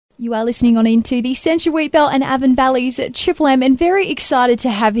You are listening on into the Central Wheatbelt and Avon Valley's Triple M, and very excited to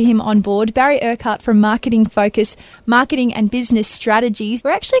have him on board. Barry Urqhart from Marketing Focus, Marketing and Business Strategies.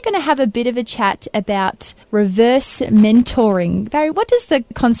 We're actually going to have a bit of a chat about reverse mentoring. Barry, what does the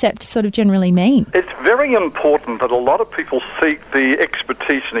concept sort of generally mean? It's very important that a lot of people seek the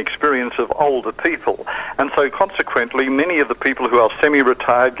expertise and experience of older people, and so consequently many of the people who are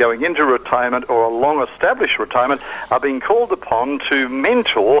semi-retired, going into retirement or a long-established retirement are being called upon to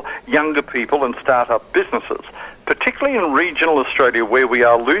mentor younger people and start-up businesses, particularly in regional Australia where we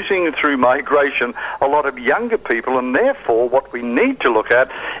are losing through migration a lot of younger people, and therefore what we need to look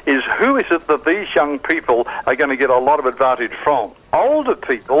at is who is it that these young people are going to get a lot of advantage from. Older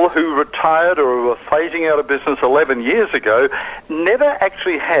people who retired or who were phasing out of business 11 years ago never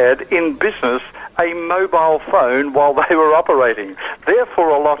actually had in business a mobile phone while they were operating. Therefore,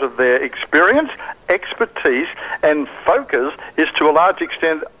 a lot of their experience, expertise and focus is to a large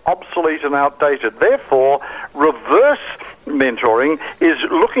extent obsolete and outdated. Therefore, reverse mentoring is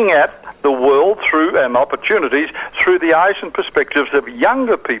looking at the world through and opportunities through the eyes and perspectives of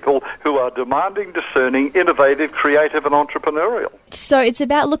younger people who are demanding, discerning, innovative, creative and entrepreneurial. So it's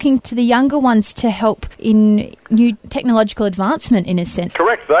about looking to the younger ones to help in new technological advancement, in a sense.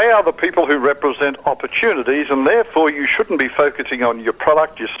 Correct. They are the people who represent opportunities, and therefore you shouldn't be focusing on your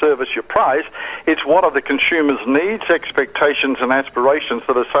product, your service, your price. It's what are the consumer's needs, expectations and aspirations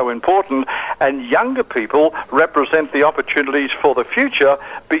that are so important, and younger people represent the opportunities for the future,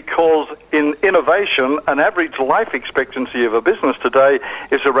 because in innovation, an average life expectancy of a business today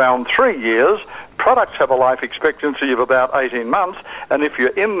is around 3 years. Products have a life expectancy of about 18 months, and if you're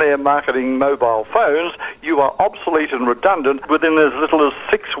in there marketing mobile phones, you are obsolete and redundant within as little as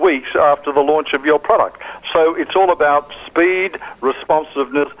 6 weeks after the launch of your product. So it's all about speed,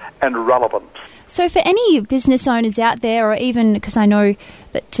 responsiveness and relevance. So for any business owners out there, or even, because I know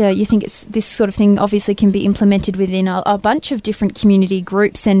that you think this sort of thing obviously can be implemented within a bunch of different community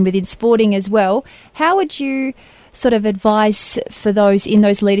groups and within sporting as well, how would you sort of advise for those in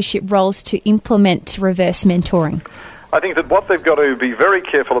those leadership roles to implement reverse mentoring? I think that what they've got to be very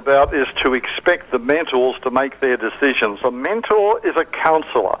careful about is to expect the mentors to make their decisions. A mentor is a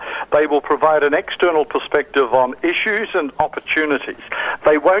counsellor. They will provide an external perspective on issues and opportunities.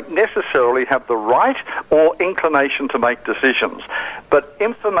 They won't necessarily have the right or inclination to make decisions. But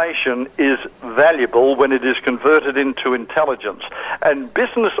information is valuable when it is converted into intelligence. And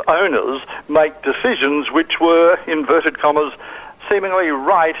business owners make decisions which were, inverted commas, seemingly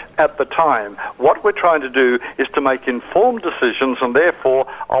right at the time. What we're trying to do is to make informed decisions, and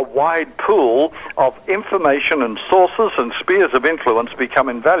therefore a wide pool of information and sources and spheres of influence become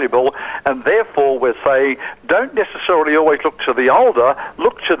invaluable, and therefore we're saying don't necessarily always look to the older,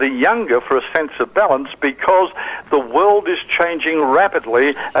 look to the younger for a sense of balance, because the world is changing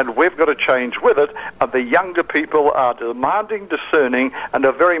rapidly and we've got to change with it, and the younger people are demanding, discerning and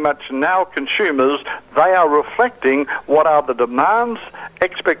are very much now consumers. They are reflecting what are the demands,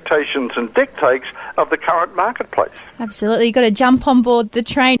 expectations and dictates of the current marketplace. Absolutely. You've got to jump on board the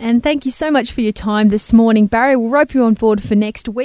train. And thank you so much for your time this morning, Barry. We'll rope you on board for next week.